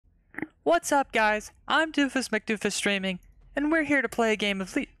What's up, guys? I'm Doofus Mcdooface streaming, and we're here to play a game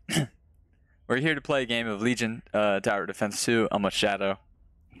of Legion Tower Defense 2. I'm with Shadow.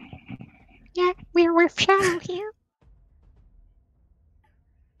 Yeah, we're with Shadow here.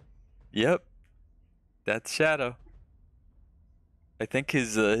 Yep, that's Shadow. I think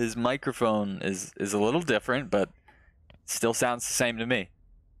his microphone is a little different, but still sounds the same to me.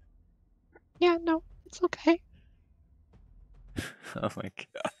 Yeah, no, it's okay. Oh my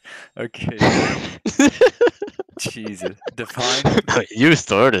god. Okay. Jesus. Define. You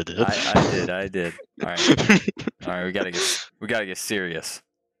started it. I did. Alright, we gotta get serious.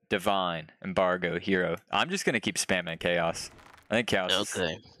 Divine, embargo, hero. I'm just gonna keep spamming chaos. I think chaos is,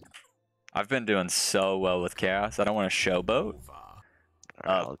 Okay. I've been doing so well with chaos. I don't want to showboat.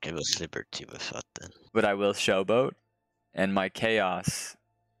 I'll give us liberty with that then. But I will showboat. And my chaos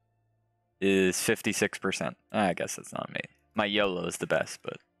is 56%. I guess that's not me. My YOLO is the best,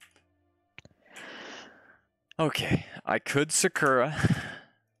 but okay. I could Sakura.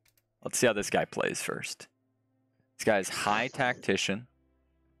 Let's see how this guy plays first. This guy's high tactician.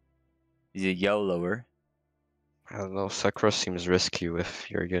 He's a YOLOer. I don't know, Sakura seems risky with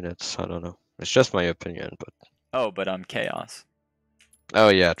your units, I don't know. It's just my opinion, but... Oh, but I'm chaos. Oh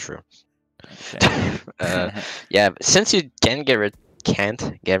yeah, true. Okay. Yeah, since you can't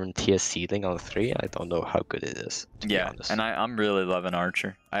guarantee a ceiling on 3, I don't know how good it is, to be honest. And I'm really loving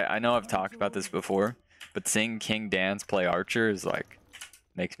Archer. I know I've talked about this before, but seeing King Dance play Archer is like,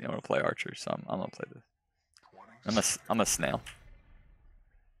 makes me want to play Archer, so I'm gonna play this. I'm a snail.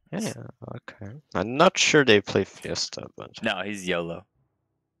 Yeah, okay. I'm not sure they play Fiesta, but... No, he's YOLO.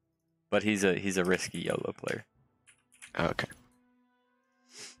 But he's a risky YOLO player. Okay.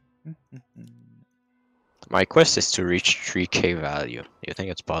 My quest is to reach 3k value. You think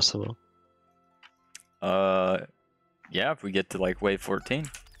it's possible? Yeah, if we get to like wave 14.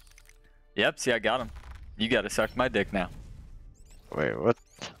 Yep, see I got him. You gotta suck my dick now. Wait,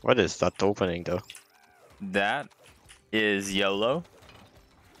 what is that opening though? That is YOLO.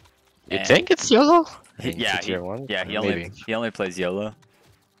 You think it's YOLO? Yeah, he only plays YOLO.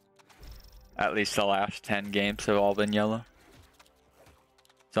 At least the last 10 games have all been YOLO.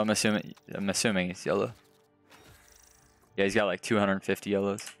 So I'm assuming he's YOLO. Yeah, he's got like 250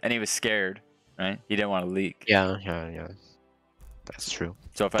 YOLOs. And he was scared, right? He didn't want to leak. Yeah. That's true.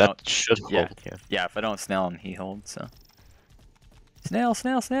 So if that should hold, yeah, if I don't snail him, he holds, so.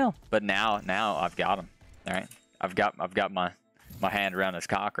 Snail. But now I've got him. Alright. I've got my hand around his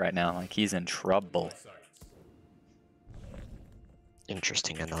cock right now, like he's in trouble.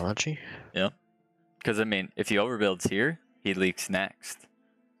 Interesting analogy. Yep. Because I mean, if he overbuilds here, he leaks next.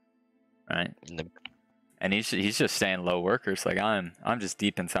 Right? And he's just staying low workers. Like I'm just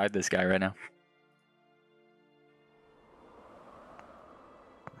deep inside this guy right now.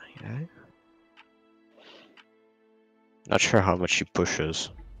 Okay. Not sure how much he pushes.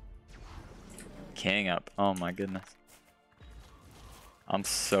 King up. Oh my goodness. I'm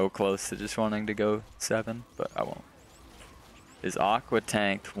so close to just wanting to go 7, but I won't. His Aqua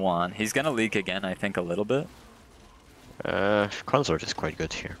tanked 1. He's gonna leak again, I think, a little bit. Consort is quite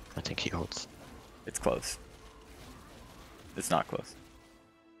good here. I think he holds. It's close. It's not close.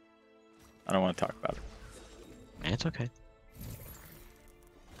 I don't want to talk about it. It's okay.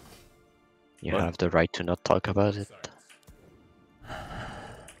 You have the right to not talk about it.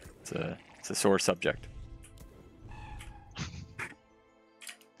 It's a sore subject.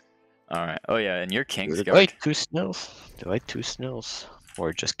 Alright. Oh yeah, and your King's Do I like 2 snails? Do I like 2 snails?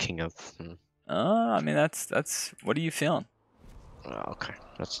 Or just king up? I mean that's what are you feeling? Oh, okay,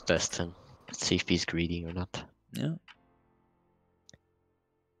 let's test him. Let's see if he's greedy or not. Yeah.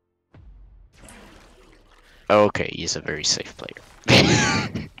 Okay, he's a very safe player.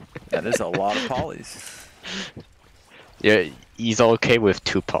 Yeah, there's a lot of polys. Yeah, he's okay with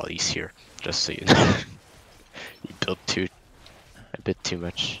 2 polys here, just so you know. He built a bit too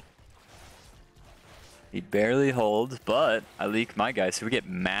much. He barely holds, but I leak my guy, so we get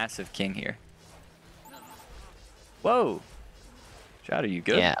massive king here. Whoa! Shadow, you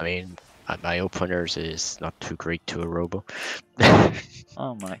good? Yeah, I mean, my openers is not too great to a robo.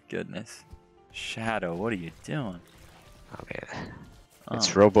 Oh my goodness. Shadow, what are you doing? Okay.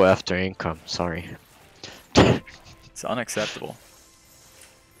 It's robo after income, sorry. It's unacceptable.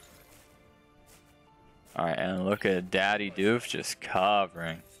 Alright, and look at Daddy Doof just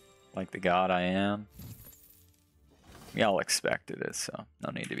covering like the god I am. We all expected it, so no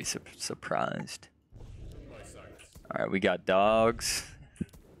need to be surprised. Alright, we got dogs.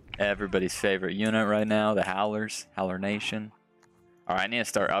 Everybody's favorite unit right now, the Howlers, Howler Nation. Alright, I need to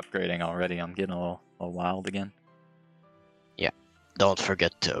start upgrading already. I'm getting a little wild again. Yeah. Don't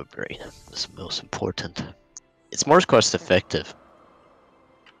forget to upgrade. That's the most important. It's more cost effective.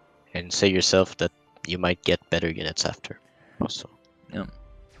 And say yourself that you might get better units after. Also. Yep.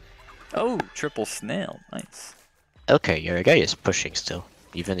 Oh, triple snail. Nice. Okay, your guy is pushing still,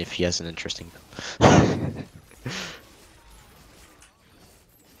 even if he has an interesting build.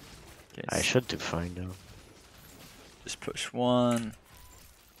 Okay, I should do fine though. just push one.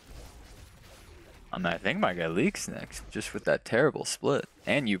 I think my guy leaks next, just with that terrible split.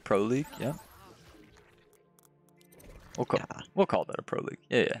 And you pro leak, yeah. We'll call that a pro leak.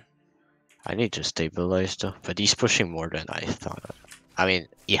 Yeah, yeah. I need to stabilize though, but he's pushing more than I thought. I mean,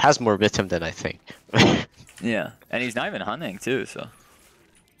 he has more with him than I think. Yeah, and he's not even hunting too, so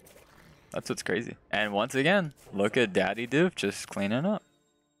that's what's crazy. And once again, look at Daddy Doof just cleaning up.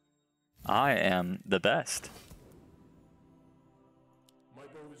 I am the best.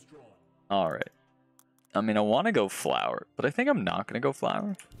 All right. I mean, I want to go flower, but I think I'm not going to go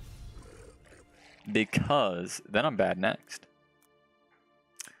flower because then I'm bad next.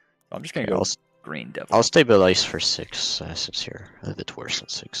 So I'm just going to go green devil. I'll stabilize for 6 since you're a bit worse than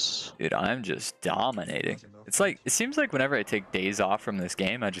 6. Dude, I'm just dominating. It's like, it seems like whenever I take days off from this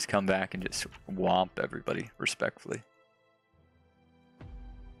game, I just come back and just whomp everybody respectfully.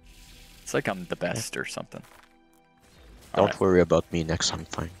 It's like I'm the best or something. Don't worry about me next, I'm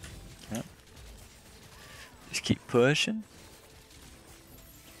fine. Yep. Just keep pushing.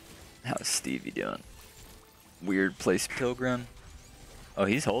 How's Stevie doing? Weird place pilgrim. Oh,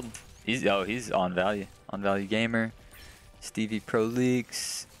 he's holding. He's on value. On value gamer. Stevie pro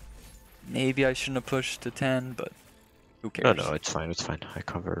leaks. Maybe I shouldn't have pushed to 10, but who cares? No, it's fine, it's fine. I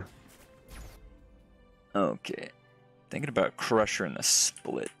cover. Okay. Thinking about Crusher in the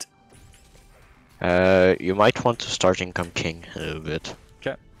split. You might want to start Income King a little bit.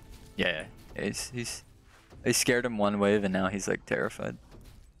 Okay. Yeah, I scared him one wave and now he's like terrified.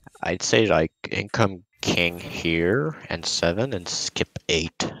 I'd say like Income King here and 7 and skip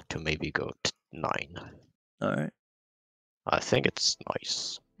 8 to maybe go to 9. Alright. I think it's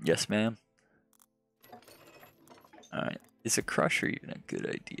nice. Yes, ma'am. Alright. Is a Crusher even a good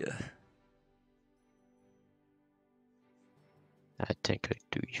idea? I think I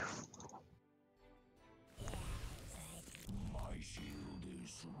do.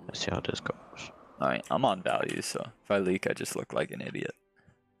 Let's see how this goes. Alright, I'm on value, so if I leak, I just look like an idiot.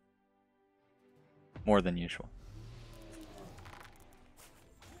 More than usual.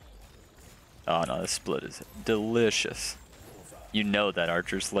 Oh no, this split is delicious. You know that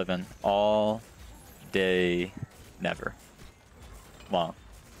Archer's living all day, never. Long.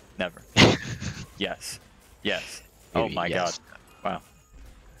 Never. Yes. Yes. Oh my god. Wow.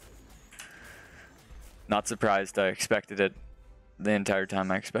 Not surprised. I expected it the entire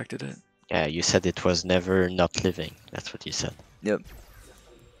time I expected it. Yeah, you said it was never not living. That's what you said. Yep.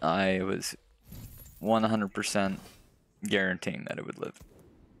 I was 100% guaranteeing that it would live.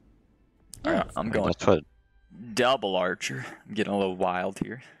 Alright, I'm going That's what double Archer. I'm getting a little wild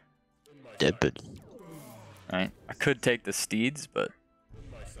here. Debut. Alright, I could take the steeds, but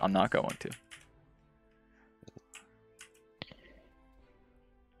I'm not going to.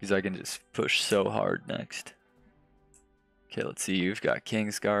 Because I can just push so hard next. Okay, let's see. You've got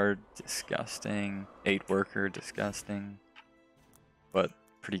Kingsguard, disgusting. 8 worker, disgusting. But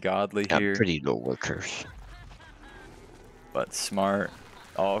pretty godly here. Pretty low workers. But smart.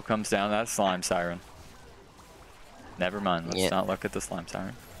 All comes down to that slime siren. Never mind. Let's not look at the slime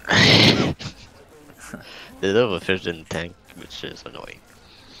siren. The little fish didn't tank, which is annoying.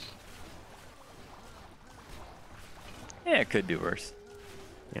 Yeah, it could do worse.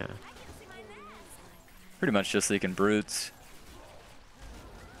 Yeah. Pretty much just leaking brutes.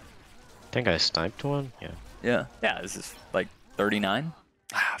 I think I sniped one. Yeah. Yeah. Yeah, this is like 39?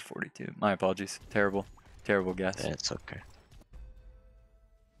 Ah, 42. My apologies. Terrible. Terrible guess. Yeah, it's okay.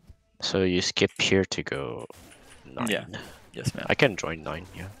 So you skip here to go 9. Yeah. Yes, ma'am. I can join 9,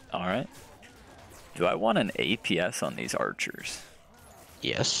 yeah. Alright. Do I want an APS on these archers?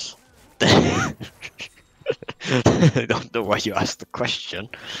 Yes. I don't know why you asked the question.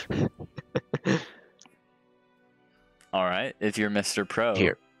 Alright, if you're Mr. Pro,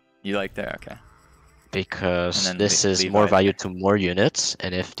 Here. You like that? Okay. Because this is more value to more units,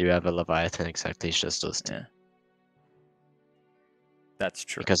 and if you have a Leviathan, exactly, it's just those 2. Yeah. That's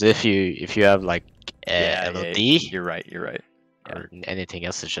true. Because if you have like LOD, you're right. You're right. or anything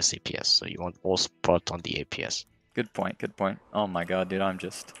else, it's just APS. So you want all spot on the APS. Good point. Good point. Oh my god, dude, I'm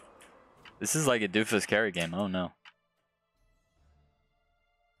just. This is like a Doofus carry game. Oh no.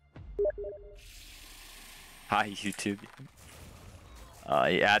 Hi YouTube.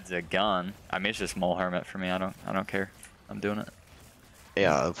 He adds a gun. I mean, it's just Mole Hermit for me. I don't care. I'm doing it.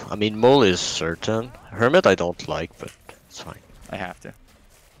 Yeah, I mean, Mole is certain. Hermit I don't like, but it's fine. I have to.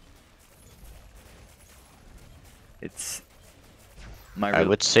 It's I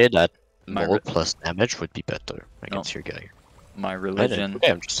would say that my Mole re- plus damage would be better No. against your guy. my I know. religion.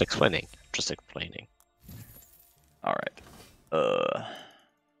 Okay, I'm just explaining. Just explaining. All right.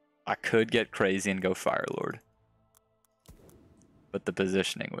 I could get crazy and go Fire Lord, but the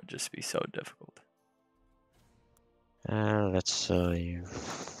positioning would just be so difficult. Let's you.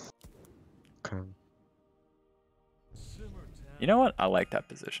 Come. You know what? I like that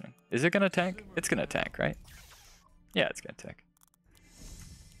positioning. Is it gonna tank? It's gonna tank, right? Yeah, it's gonna tank.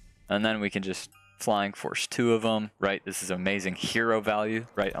 And then we can just flying force 2 of them, right? This is amazing hero value,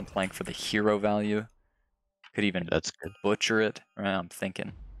 right? I'm playing for the hero value. Could even That's good. butcher it, right? I'm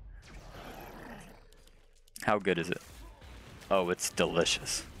thinking. How good is it? Oh, it's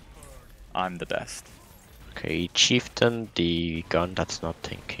delicious. I'm the best. Okay, Chieftain, the gun that's not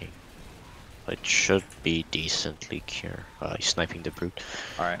tanking. It should be decently cure. He's sniping the brute.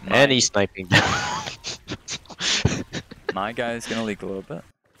 Alright, And he's sniping the my guy's gonna leak a little bit.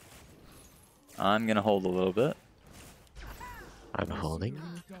 I'm gonna hold a little bit. I'm holding.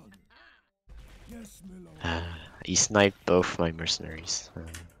 He sniped both my mercenaries.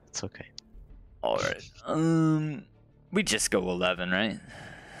 It's okay. Alright. We just go 11, right?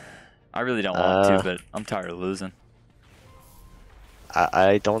 I really don't want to, but I'm tired of losing.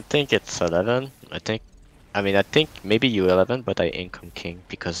 I don't think it's 11. I think maybe you 11, but I income king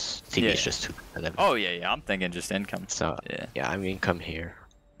because TV is just too 11. Oh yeah, I'm thinking just income. So yeah, I'm income here.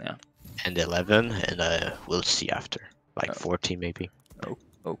 Yeah. And 11, and we'll see after, like 14 maybe.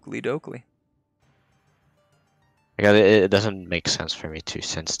 Oakley dokley. It doesn't make sense for me to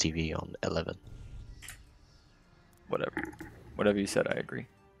sense TV on 11. Whatever you said, I agree.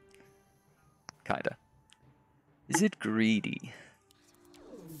 Kinda. Is it greedy?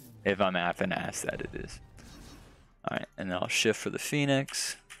 If I'm having to ask that, it is. Alright, and then I'll shift for the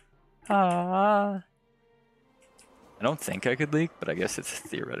Phoenix. I don't think I could leak, but I guess it's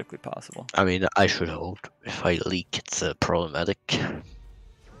theoretically possible. I mean, I should hold. If I leak, it's problematic. Yeah,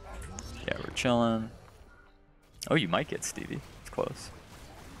 we're chilling. Oh, you might get Stevie. It's close.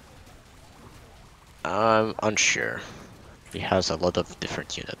 I'm unsure. He has a lot of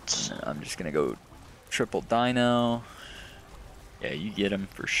different units. I'm just gonna go triple dino. Yeah, you get him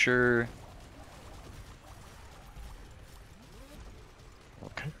for sure.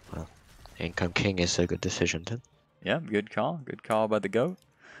 Okay, well, income king is a good decision then. Yeah, good call. Good call by the goat.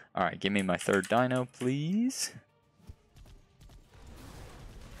 Alright, give me my third dino, please.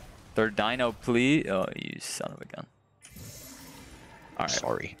 Third dino, please. Oh, you son of a gun. Alright.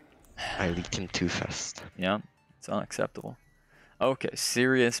 Sorry. I leaked him too fast. Yeah, it's unacceptable. Okay,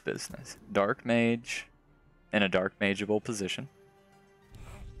 serious business. Dark mage in a dark mageable position.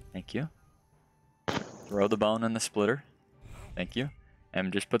 Thank you. Throw the bone in the splitter. Thank you.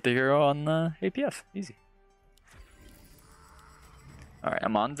 And just put the hero on the APF. Easy. Alright,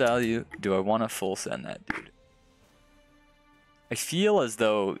 I'm on value. Do I want to full send that dude? I feel as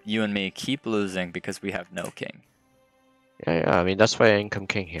though you and me keep losing because we have no king. Yeah, I mean, that's why I income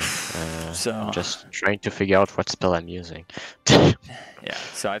king here. So I'm just trying to figure out what spell I'm using. Yeah,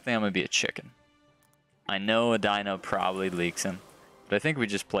 so I think I'm going to be a chicken. I know a dino probably leaks him, but I think we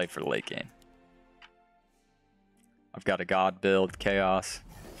just play for the late game. I've got a god build, chaos.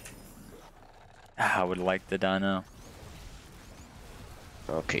 I would like the dino.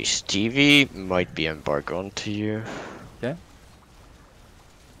 Okay, Stevie might be embargoed to you. Okay.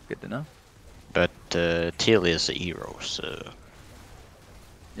 Good to know. But Teal is a hero, so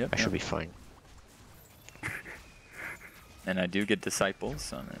Yep. I should be fine. And I do get disciples,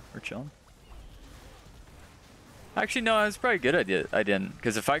 so we're chilling. Actually, no, it's probably a good idea. I didn't,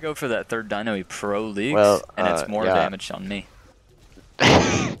 because if I go for that third dino, he pro leagues, and it's more damage on me.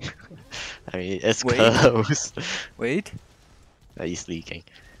 I mean, it's close. Wait. He's leaking.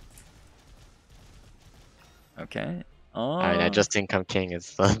 Okay. Oh. I mean, I just income king.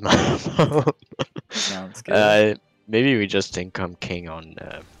 It's not my fault. Sounds good. Maybe we just income king on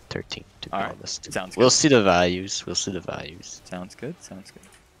 13. To be honest, sounds good. We'll see the values. We'll see the values. Sounds good. Sounds good.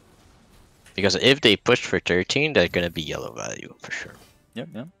 Because if they push for 13, they're gonna be yellow value for sure. Yep.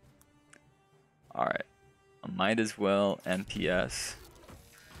 Yep. All right. I might as well MPS.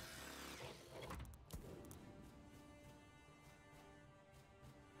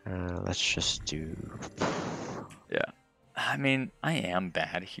 Let's just do. Yeah. I mean, I am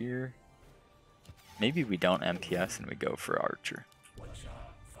bad here. Maybe we don't MPS and we go for Archer. One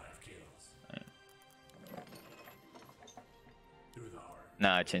shot, 5 kills. Right. Through the heart.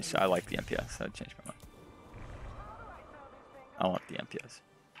 No, I changed. I like the MPS. I changed my I want the MPS.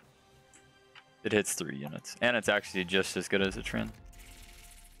 It hits 3 units, and it's actually just as good as a Trin.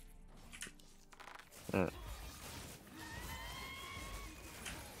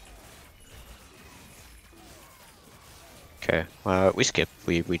 Okay, we skip.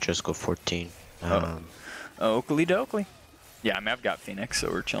 We just go 14. Oakley dokley. Yeah, I mean, I've got Phoenix, so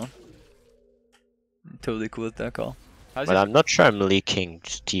we're chilling. I'm totally cool with that call. But I'm not sure I'm leaking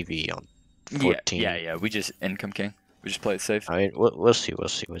TV on 14. Yeah. We just income king. We just play it safe. I mean, we'll see.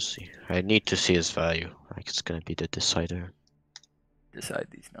 I need to see his value. Like, it's gonna be the decider. Decide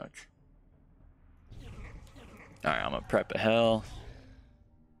these nuts. Alright, I'm gonna prep a hell.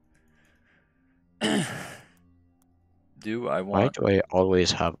 Do I Why want... do I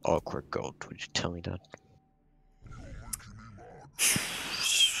always have awkward gold? Would you tell me that?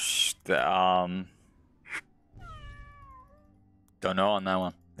 Don't know on that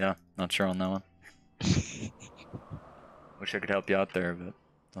one. Yeah, not sure on that one. Wish I could help you out there, but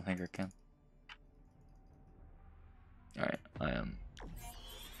don't think I can. Alright,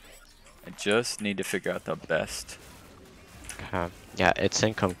 I just need to figure out the best. Yeah, it's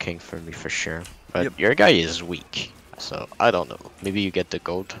income king for me for sure. But your guy is weak, so I don't know. Maybe you get the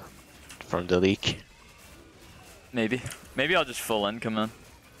gold from the leak. Maybe I'll just full income in.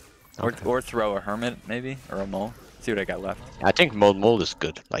 Or throw a hermit, maybe, or a mole. See what I got left. I think mole is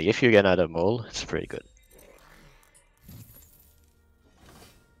good. Like, if you get out of mole, it's pretty good.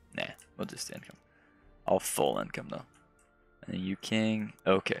 Nah, we'll just income. I'll full income though. And then you king.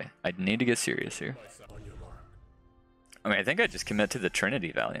 Okay, I need to get serious here. I mean, I think I just commit to the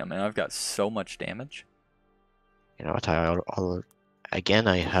Trinity Valley. I mean, I've got so much damage. You know what? Again,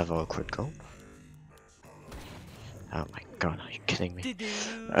 I have awkward gold. Oh my god, are you kidding me?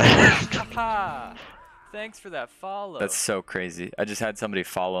 Thanks for that follow. That's so crazy. I just had somebody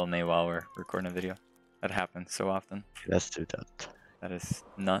follow me while we're recording a video. That happens so often. Let's do that. That is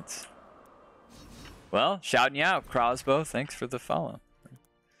nuts. Well, shouting you out, Crossbow. Thanks for the follow.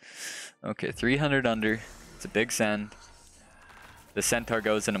 Okay, 300 under. It's a big send. The Centaur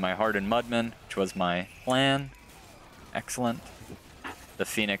goes into my Hardened Mudman, which was my plan. Excellent. The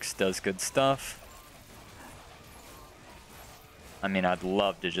Phoenix does good stuff. I mean, I'd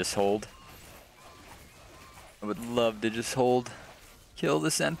love to just hold. I would love to just hold. Kill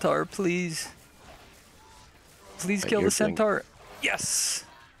the Centaur, please. Please kill the Centaur. Yes!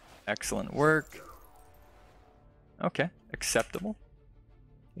 Excellent work. Okay, acceptable.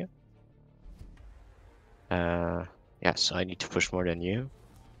 Yep. Yeah, so I need to push more than you.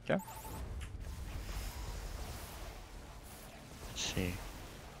 Okay. Let's see.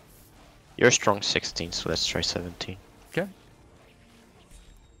 You're strong 16, so let's try 17. Okay.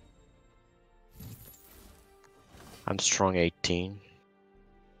 I'm strong 18.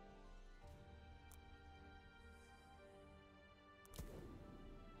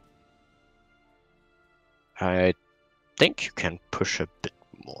 I think you can push a bit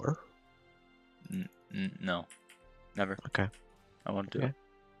more. No. Never. Okay. I won't do it.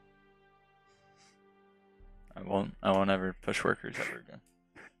 I won't ever push workers ever again.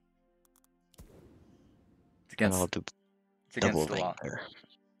 It's against, I'll do it's against double the lane law. there.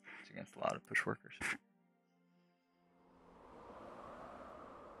 It's against the law to push workers.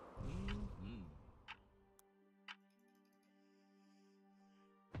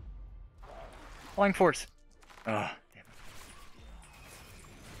 Flying force. Oh, damn it.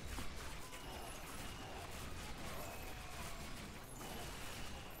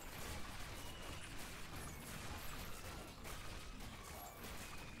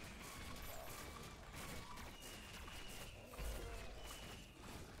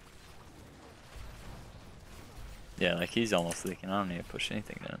 Yeah, like he's almost leaking. I don't need to push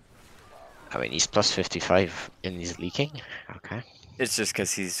anything then. I mean, he's plus 55 and he's leaking. Okay. It's just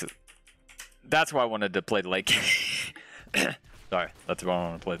because he's... That's why I wanted to play the late game. Sorry, that's why I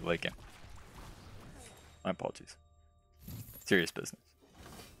wanted to play the late game. My apologies. Serious business.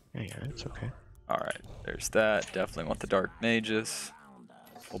 Yeah, it's okay. Alright, there's that. Definitely want the Dark Mages.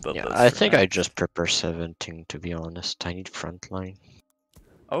 We'll build Yeah, those I for think now. I just prepare 17, to be honest. I need front line.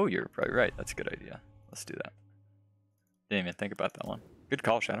 Oh, you're probably right. That's a good idea. Let's do that. Didn't even think about that one. Good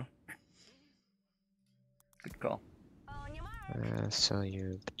call, Shadow. Good call. So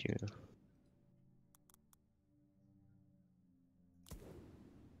you...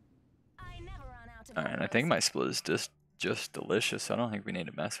 Alright, I think my split is just delicious. I don't think we need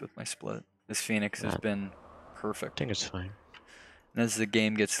to mess with my split. This Phoenix has been I perfect. think it's fine. And as the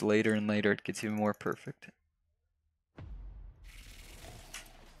game gets later and later, it gets even more perfect.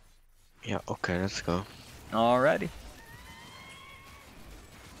 Yeah, okay, let's go. Alrighty.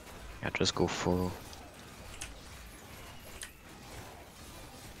 Yeah, just go full.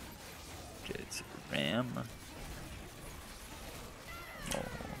 Okay, it's Ram. Oh.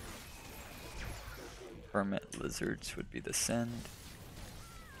 Hermit Lizards would be the send.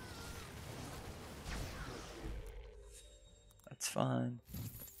 That's fine.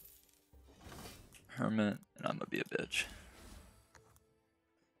 Hermit, and I'm gonna be a bitch.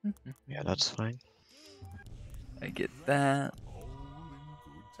 Yeah, that's fine. I get that.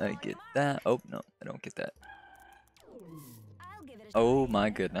 I get that. Oh, no, I don't get that. Oh my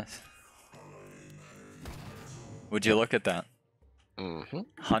goodness. Would you look at that? Mm-hmm.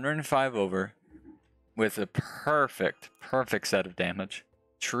 105 over with a perfect set of damage.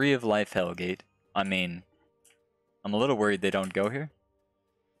 Tree of Life Hellgate. I mean, I'm a little worried they don't go here.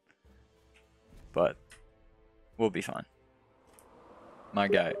 But we'll be fine. My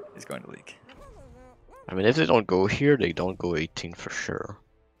guy is going to leak. I mean, if they don't go here, they don't go 18 for sure.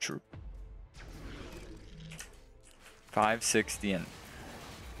 True. 560 and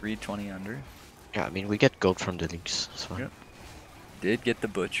 320 under. Yeah, I mean, we get gold from the leaks. That's fine. Yep. Did get the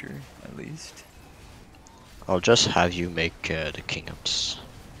butcher, at least. I'll just have you make the king ups.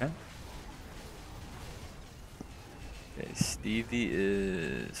 Okay. Okay, Stevie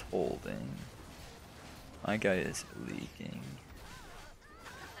is holding. My guy is leaking.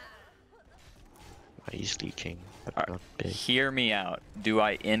 He's leaking, but Alright, not big. hear me out. Do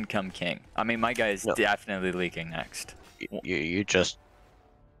I income king? I mean, my guy is No. definitely leaking next. You just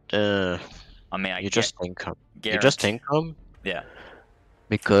I mean, you just income. You guarantee. just income Yeah.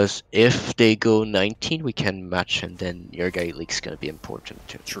 because if they go 19, we can match, and then your guy leak's gonna be important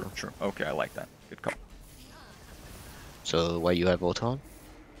too. True, true. Okay, I like that. Good call. So why you have vote on?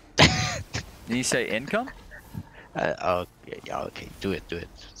 Did you say income? Oh yeah, okay, do it.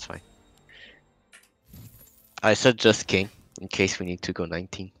 It's fine. I said just king in case we need to go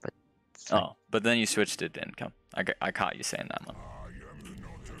 19, but it's fine. Oh, but then you switched it to income. I caught you saying that one.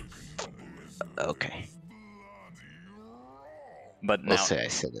 Okay. But now, We'll say I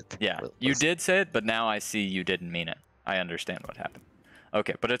said it. yeah, We'll you say. did say it, but now I see you didn't mean it. I understand what happened.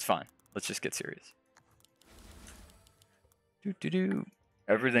 Okay, but it's fine. Let's just get serious.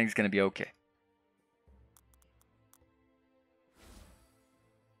 Everything's gonna be okay.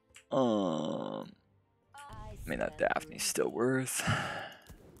 I mean, that Daphne's still worth.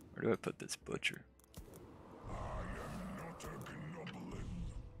 Where do I put this butcher?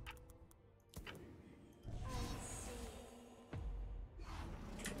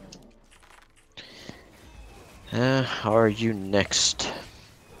 How are you next?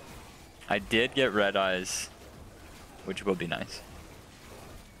 I did get red eyes, which will be nice.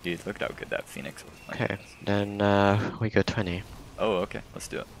 Dude, look at how good that Phoenix was. My Okay, goodness. then we go 20. Oh, okay. Let's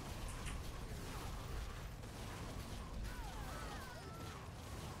do it.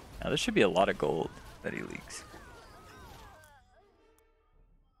 Now, there should be a lot of gold that he leaks.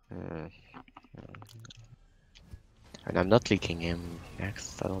 And I'm not leaking him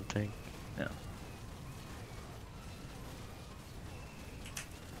next, I don't think. No.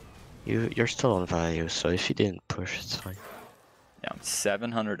 You're still on value, so if you didn't push, it's fine. Yeah, I'm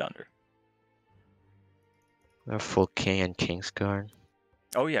 700 under. We're full king and Kingsguard.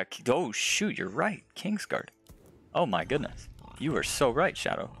 Oh, yeah. Oh, shoot. You're right. Kingsguard. Oh, my goodness. You were so right,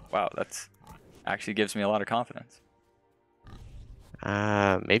 Shadow. Wow, that's actually gives me a lot of confidence.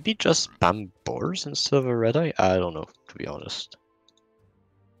 Maybe just spam boars instead of a red eye? I don't know, to be honest.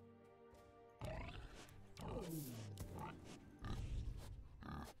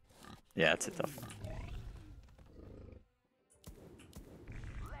 Yeah, it's a tough one.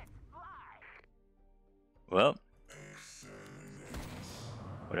 Well,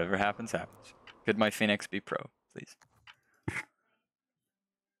 whatever happens, happens. Could my Phoenix be pro, please?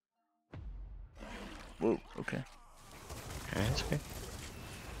 Whoa, okay. Okay, that's okay.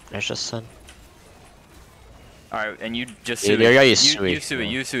 There's just sun. Alright, and you just Yeah, sue your guy it. is You sweet, sue it, yeah.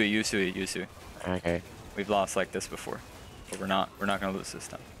 you sue it, you sue it, you sue it. Okay. We've lost like this before. But we're not gonna lose this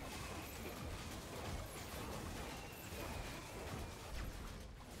time.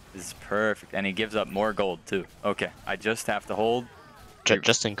 This is perfect. And he gives up more gold too. Okay, I just have to hold.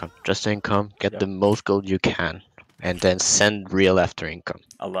 Just income. Just income. Get Yep. the most gold you can. And then send real after income.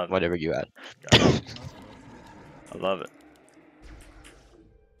 I love it. Whatever you add. I love it.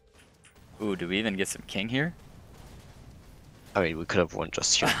 Ooh, do we even get some king here? I mean, we could have won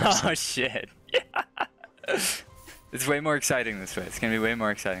just here. Oh shit. Yeah. It's way more exciting this way. It's gonna be way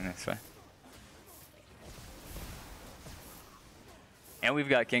more exciting this way. And we've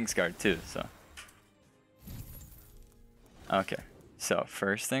got Kingsguard too, so. Okay, so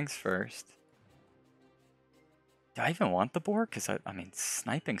first things first. Do I even want the boar? Because I mean,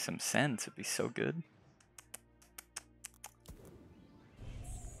 sniping some sends would be so good.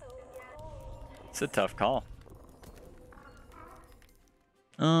 It's a tough call.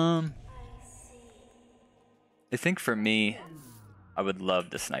 I think for me, I would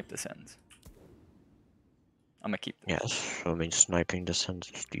love to snipe the Sens. I'm gonna keep this. Yes, I mean sniping the Sens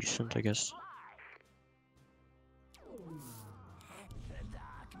is decent, I guess.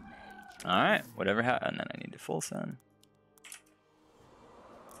 Alright, whatever and then I need to full Sen.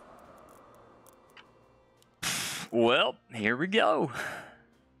 Well, here we go.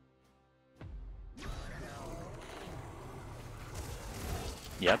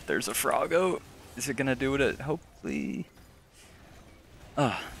 Yep, there's a Froggo. Is it gonna do it? Hopefully.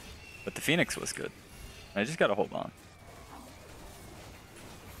 Ah, but the Phoenix was good. I just gotta hold on.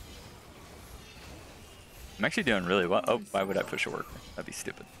 I'm actually doing really well. Oh, why would I push a worker? That'd be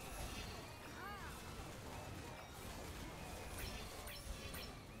stupid.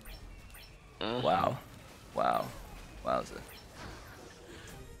 Wow. Wow. Wowza.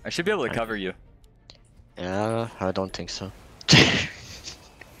 I should be able to cover you. Yeah, I don't think so.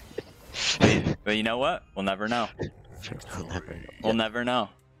 But you know what? We'll never know. We'll never know. We'll never know.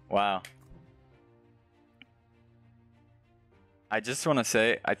 Wow. I just want to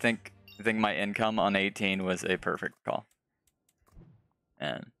say, I think my income on 18 was a perfect call.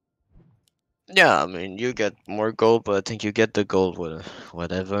 And Yeah, I mean, you get more gold, but I think you get the gold with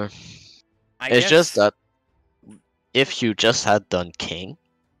whatever. I It's guess, just that if you just had done king,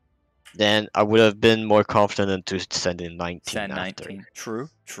 then I would have been more confident to send in 19 send after. 19. True,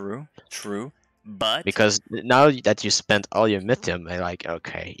 true, true. But Because now that you spent all your mythium, I'm like,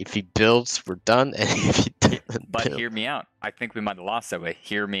 okay, if he builds, we're done, and if he doesn't but build, hear me out. I think we might have lost that way.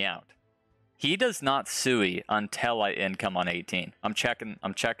 Hear me out. He does not sui until I income on 18. I'm checking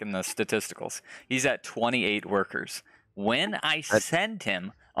the statisticals. He's at 28 workers. When I send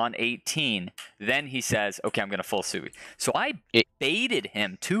him on 18, then he says, okay, I'm going to full sui. So I baited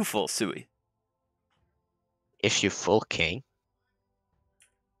him to full sui. if you full king,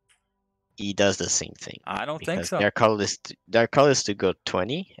 he does the same thing. I don't think Because so. their call is to go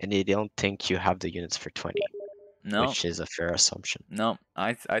 20, and they don't think you have the units for 20, No, which is a fair assumption. no.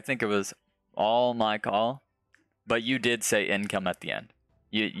 I think it was all my call, but you did say income at the end.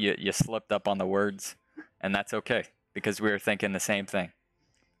 You slipped up on the words, and that's okay because we were thinking the same thing.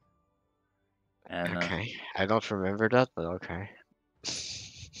 And Okay, I don't remember that, but okay.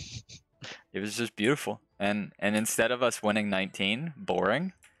 it was just beautiful. And instead of us winning 19,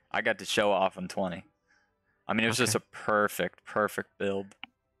 boring, I got to show off on 20. I mean, it was just a perfect build.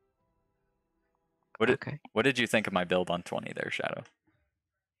 What did you think of my build on 20 there, Shadow?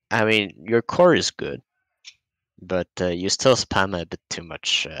 I mean, your core is good, but you still spam a bit too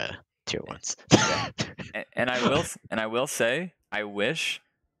much tier ones. And I will say, I wish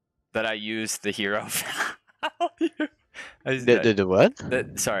that I used the hero value. The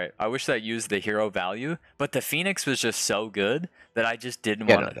what? Sorry, I wish that I used the hero value, but the Phoenix was just so good that I just didn't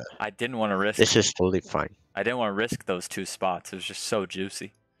want to. No. I didn't want to risk. This is fully fine. I didn't want to risk those 2 spots. It was just so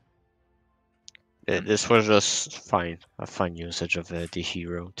juicy. This was just fine, a fine usage of the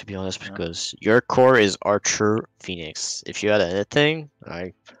hero, to be honest, because your core is Archer Phoenix. If you had anything,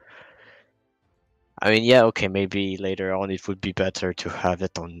 I mean, yeah, okay, maybe later on it would be better to have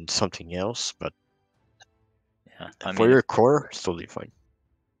it on something else, but yeah, for your core, it's totally fine.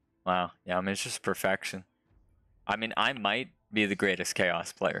 Wow, yeah, I mean, it's just perfection. I mean, I might be the greatest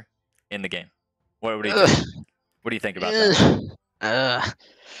Chaos player in the game. What do you think? What do you think about that?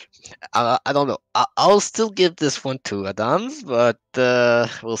 I don't know. I'll still give this one to Adams, but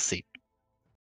we'll see.